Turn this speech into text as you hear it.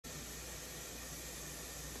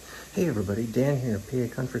Hey everybody, Dan here,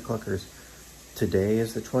 PA Country Cluckers. Today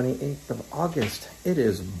is the 28th of August. It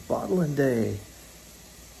is bottling day.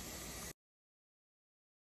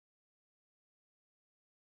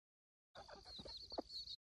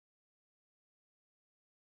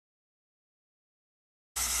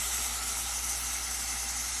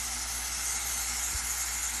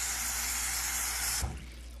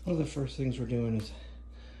 One of the first things we're doing is,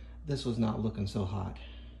 this was not looking so hot.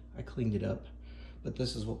 I cleaned it up, but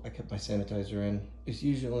this is what I kept my sanitizer in. It's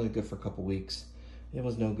usually only good for a couple weeks. It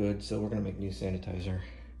was no good, so we're gonna make new sanitizer.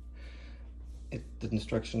 The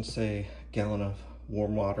instructions say a gallon of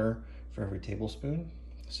warm water for every tablespoon.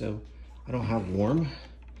 So I don't have warm,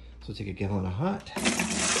 so take a gallon of hot,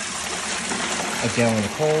 a gallon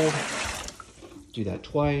of cold, do that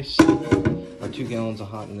twice, or 2 gallons of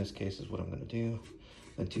hot in this case is what I'm gonna do.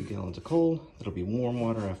 Then 2 gallons of cold, that'll be warm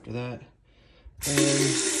water after that, and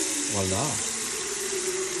voila.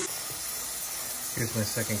 Here's my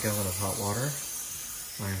 2nd gallon of hot water.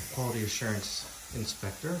 My quality assurance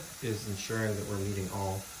inspector is ensuring that we're meeting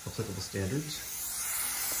all applicable standards.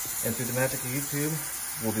 And through the magic of YouTube,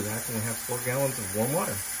 we'll be back and we have 4 gallons of warm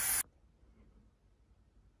water.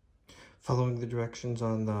 Following the directions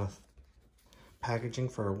on the packaging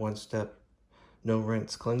for our 1-step no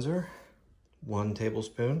rinse cleanser, 1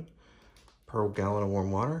 tablespoon per gallon of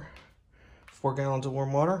warm water, 4 gallons of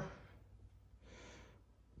warm water.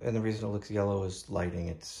 And the reason it looks yellow is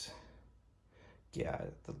lighting. Yeah,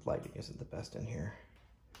 the lighting isn't the best in here,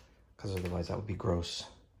 because otherwise that would be gross.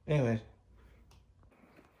 Anyway,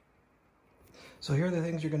 so here are the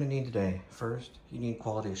things you're going to need today. First, you need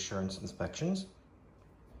quality assurance inspections.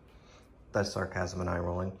 That's sarcasm and eye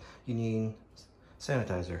rolling. You need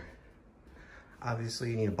sanitizer. Obviously,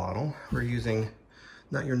 you need a bottle. We're using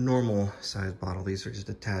not your normal size bottle. These are just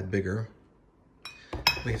a tad bigger.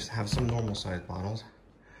 We have some normal size bottles.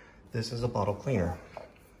 This is a bottle cleaner.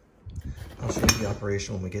 I'll show you the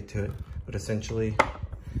operation when we get to it. But essentially,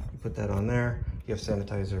 you put that on there. You have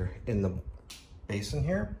sanitizer in the basin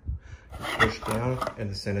here. You push down and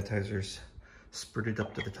the sanitizer's spurted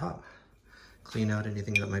up to the top. Clean out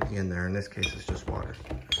anything that might be in there. In this case, it's just water.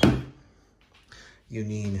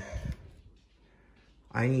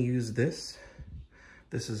 I use this.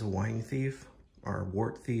 This is a wine thief or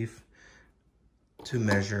wart thief to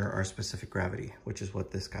measure our specific gravity, which is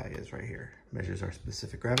what this guy is right here. Measures our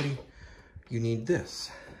specific gravity. You need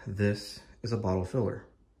this. This is a bottle filler.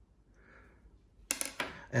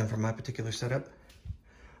 And for my particular setup,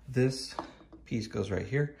 this piece goes right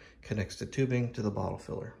here, connects the tubing to the bottle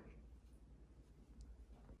filler.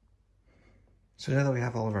 So now that we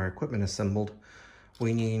have all of our equipment assembled,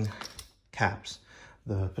 we need caps.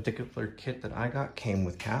 The particular kit that I got came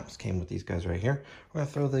with caps, came with these guys right here. We're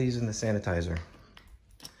gonna throw these in the sanitizer.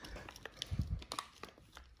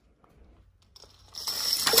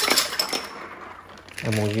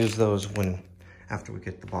 And we'll use those after we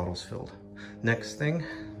get the bottles filled. Next thing,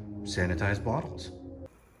 sanitize bottles.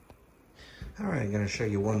 All right, I'm gonna show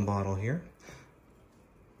you one bottle here.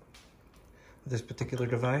 This particular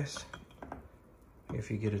device, if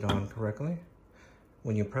you get it on correctly,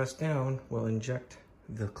 when you press down, will inject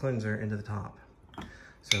the cleanser into the top.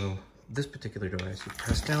 So this particular device, you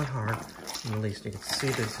press down hard and release. You can see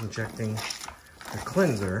this injecting the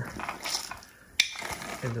cleanser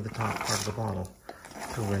into the top part of the bottle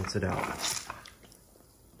to rinse it out.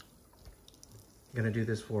 I'm gonna do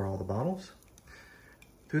this for all the bottles.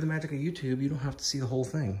 Through the magic of YouTube, you don't have to see the whole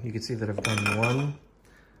thing. You can see that I've done one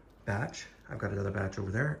batch. I've got another batch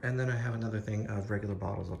over there, and then I have another thing of regular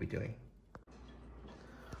bottles I'll be doing.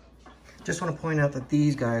 Just want to point out that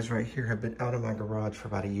these guys right here have been out of my garage for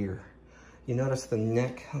about a year. You notice the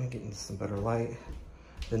neck, let me get into some better light.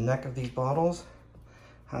 The neck of these bottles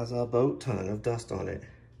has a boat ton of dust on it.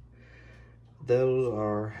 Those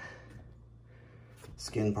are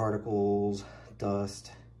skin particles,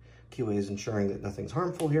 dust. QA is ensuring that nothing's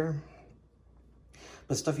harmful here,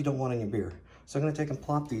 but stuff you don't want in your beer. So I'm gonna take and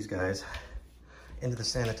plop these guys into the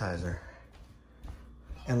sanitizer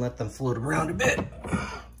and let them float around a bit.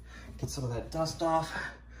 Get some of that dust off,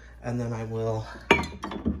 and then I will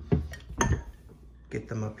get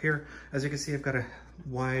them up here. As you can see, I've got a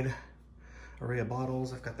wide array of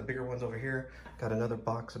bottles. I've got the bigger ones over here. Got another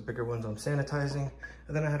box of bigger ones I'm sanitizing.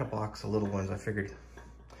 And then I had a box of little ones. I figured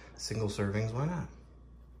single servings, why not?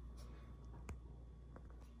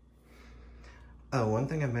 Oh, one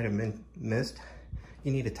thing I might have missed,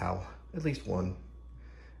 you need a towel, at least one.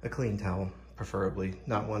 A clean towel, preferably,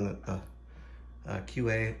 not one that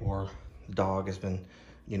QA or dog has been,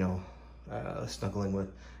 snuggling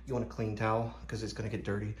with. You want a clean towel because it's gonna get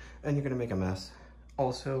dirty and you're gonna make a mess.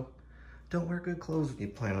 Also, don't wear good clothes when you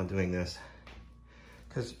plan on doing this,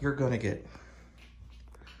 because you're gonna get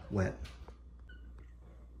wet.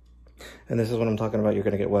 And this is what I'm talking about, you're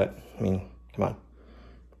gonna get wet. I mean, come on.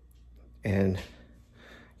 And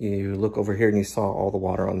you look over here and you saw all the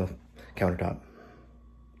water on the countertop.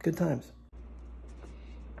 Good times.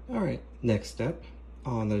 All right, next step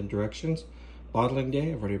on the directions. Bottling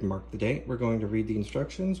day, I've already marked the date. We're going to read the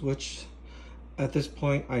instructions, which at this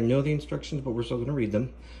point, I know the instructions, but we're still gonna read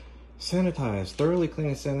them. Sanitize, thoroughly clean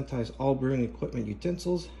and sanitize all brewing equipment,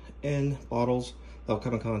 utensils, and bottles that will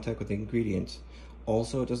come in contact with the ingredients.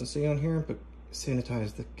 Also, it doesn't say on here, but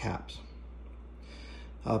sanitize the caps.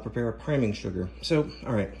 Prepare a priming sugar. So,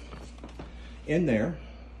 all right, in there,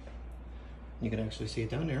 you can actually see it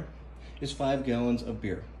down there, is 5 gallons of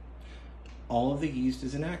beer. All of the yeast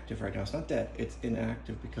is inactive right now. It's not dead, it's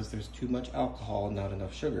inactive because there's too much alcohol and not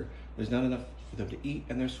enough sugar. There's not enough for them to eat,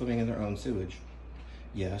 and they're swimming in their own sewage.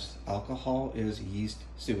 Yes, alcohol is yeast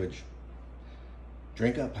sewage.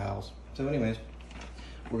 Drink up, pals. So anyways,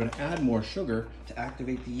 we're gonna add more sugar to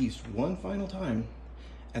activate the yeast one final time,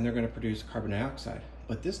 and they're gonna produce carbon dioxide.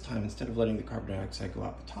 But this time, instead of letting the carbon dioxide go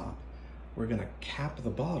out the top, we're gonna cap the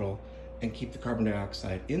bottle and keep the carbon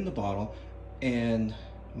dioxide in the bottle and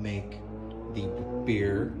make the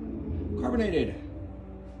beer carbonated.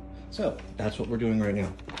 So that's what we're doing right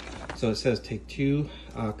now. So it says take 2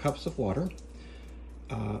 cups of water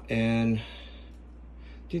and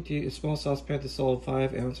a small saucepan to dissolve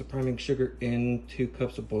 5 ounces of priming sugar in 2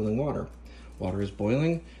 cups of boiling water. Water is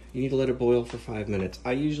boiling. You need to let it boil for 5 minutes.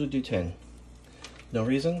 I usually do 10. No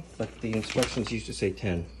reason, but the instructions used to say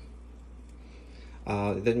 10.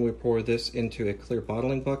 Then we pour this into a clear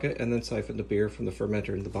bottling bucket and then siphon the beer from the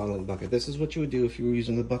fermenter in the bottling bucket. This is what you would do if you were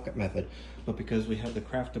using the bucket method. But because we have the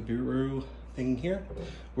craft brew thing here,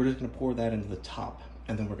 we're just gonna pour that into the top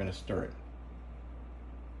and then we're gonna stir it.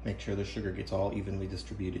 Make sure the sugar gets all evenly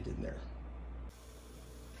distributed in there.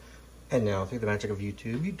 And now, through the magic of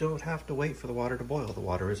YouTube, you don't have to wait for the water to boil. The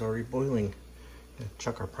water is already boiling.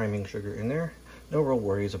 Chuck our priming sugar in there. No real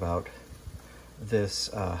worries about this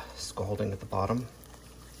scalding at the bottom.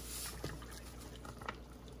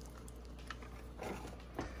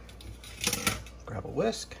 Grab a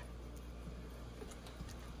whisk.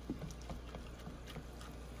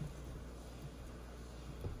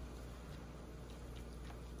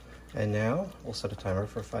 And now we'll set a timer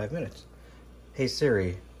for 5 minutes. Hey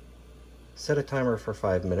Siri, set a timer for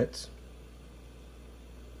 5 minutes.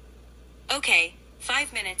 Okay,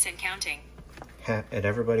 5 minutes and counting. And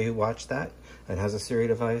everybody who watched that and has a Siri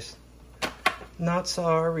device, not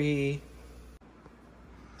sorry.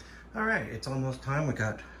 All right, it's almost time. We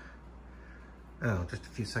got, just a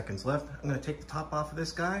few seconds left. I'm gonna take the top off of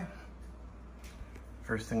this guy.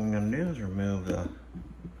 First thing I'm gonna do is remove the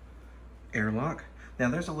airlock. Now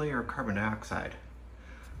there's a layer of carbon dioxide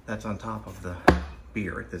that's on top of the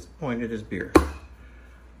beer. At this point, it is beer.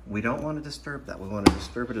 We don't want to disturb that. We want to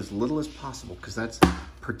disturb it as little as possible because that's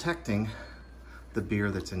protecting the beer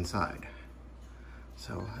that's inside.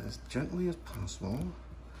 So as gently as possible,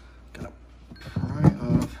 gonna pry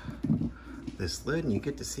off this lid and you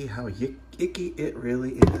get to see how icky it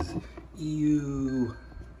really is. Ew.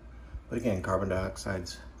 But again, carbon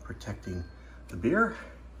dioxide's protecting the beer.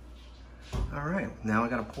 All right, now I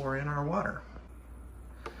gotta pour in our water.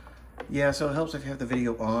 Yeah, so it helps if you have the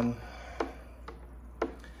video on.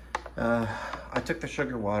 I took the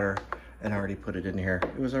sugar water and already put it in here.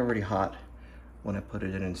 It was already hot when I put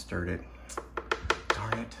it in and stirred it.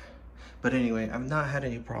 Darn it. But anyway, I've not had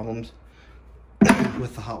any problems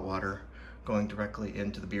with the hot water going directly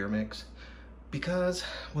into the beer mix because,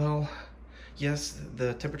 well, yes,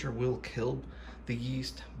 the temperature will kill the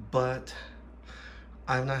yeast, but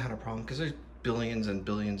I've not had a problem because there's billions and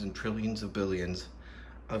billions and trillions of billions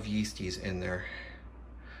of yeasties in there.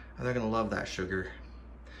 And they're gonna love that sugar.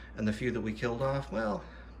 And the few that we killed off, well,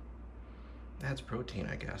 that's protein,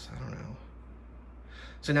 I guess. I don't know.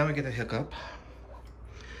 So now we get a hiccup.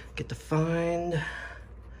 Get to find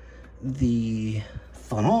the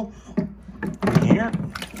funnel here.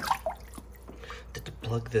 Get to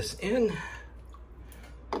plug this in.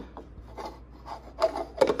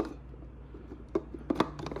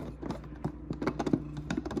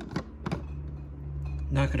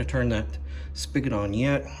 Not gonna turn that spigot on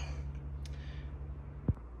yet.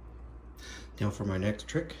 Now for my next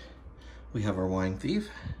trick, we have our wine thief,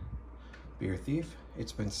 beer thief.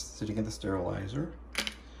 It's been sitting in the sterilizer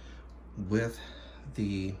with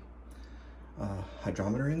the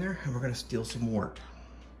hydrometer in there, and we're gonna steal some wort.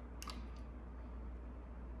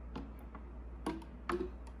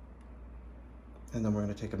 And then we're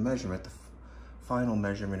gonna take a measurement, the final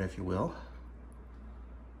measurement, if you will.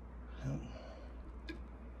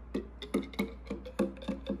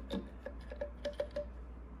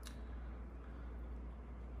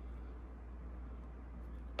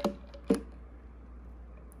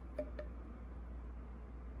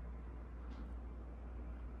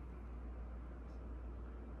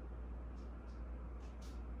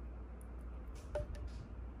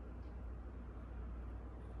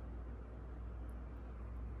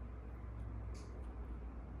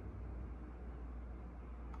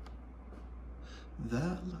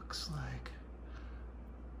 That looks like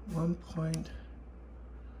 1.011.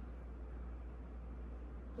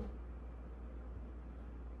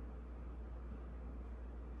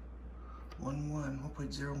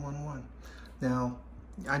 1.011. Now,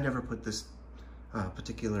 I never put this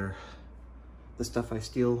the stuff I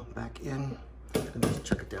steal back in. I'm gonna just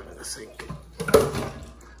chuck it down in the sink.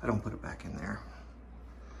 I don't put it back in there.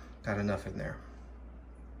 Got enough in there.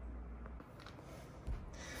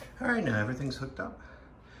 All right, now everything's hooked up.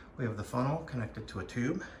 We have the funnel connected to a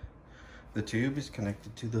tube. The tube is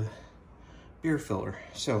connected to the beer filler.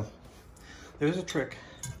 So there's a trick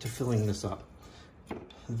to filling this up.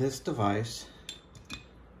 This device,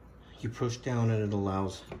 you push down and it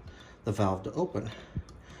allows the valve to open.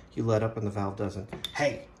 You let up and the valve doesn't.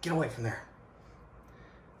 Hey, get away from there.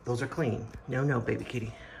 Those are clean. No, no, baby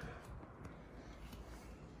kitty.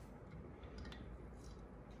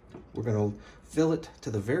 We're gonna fill it to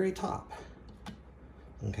the very top.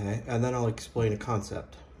 Okay, and then I'll explain a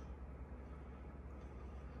concept.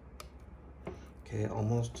 Okay,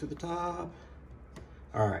 almost to the top.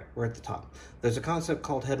 All right, we're at the top. There's a concept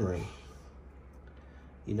called headroom.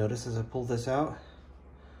 You notice as I pull this out,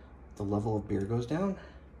 the level of beer goes down.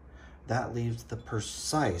 That leaves the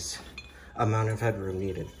precise amount of headroom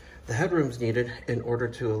needed. The headroom's needed in order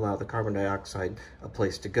to allow the carbon dioxide a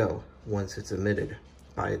place to go once it's emitted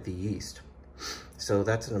by the yeast. So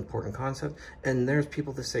that's an important concept. And there's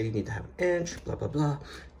people that say you need to have an inch, blah, blah, blah.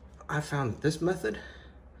 I found this method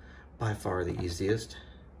by far the easiest.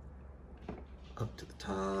 Up to the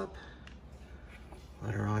top,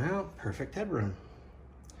 let her on out, perfect headroom.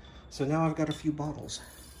 So now I've got a few bottles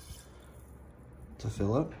to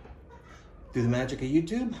fill up. Through the magic of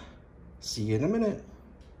YouTube, see you in a minute.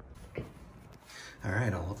 All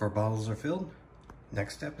right, all of our bottles are filled.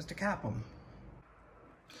 Next step is to cap them.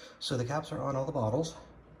 So the caps are on all the bottles.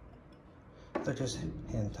 They're just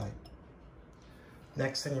hand tight.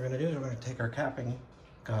 Next thing we're gonna do is we're gonna take our capping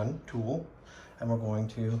gun tool and we're going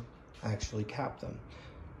to actually cap them.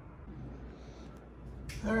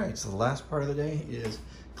 All right, so the last part of the day is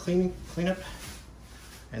cleanup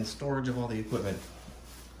and storage of all the equipment.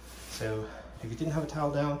 So if you didn't have a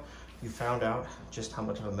towel down, you found out just how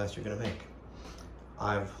much of a mess you're gonna make.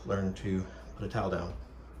 I've learned to put a towel down.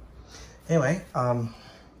 Anyway,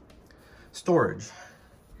 storage.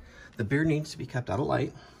 The beer needs to be kept out of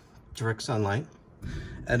light, direct sunlight,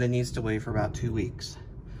 and it needs to wait for about 2 weeks.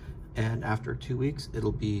 And after 2 weeks,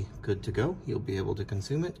 it'll be good to go. You'll be able to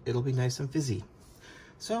consume it. It'll be nice and fizzy.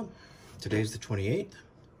 So today's the 28th.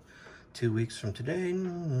 2 weeks from today,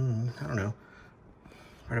 I don't know,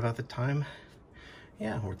 right about the time,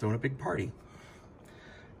 yeah, we're throwing a big party.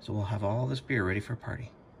 So we'll have all this beer ready for a party.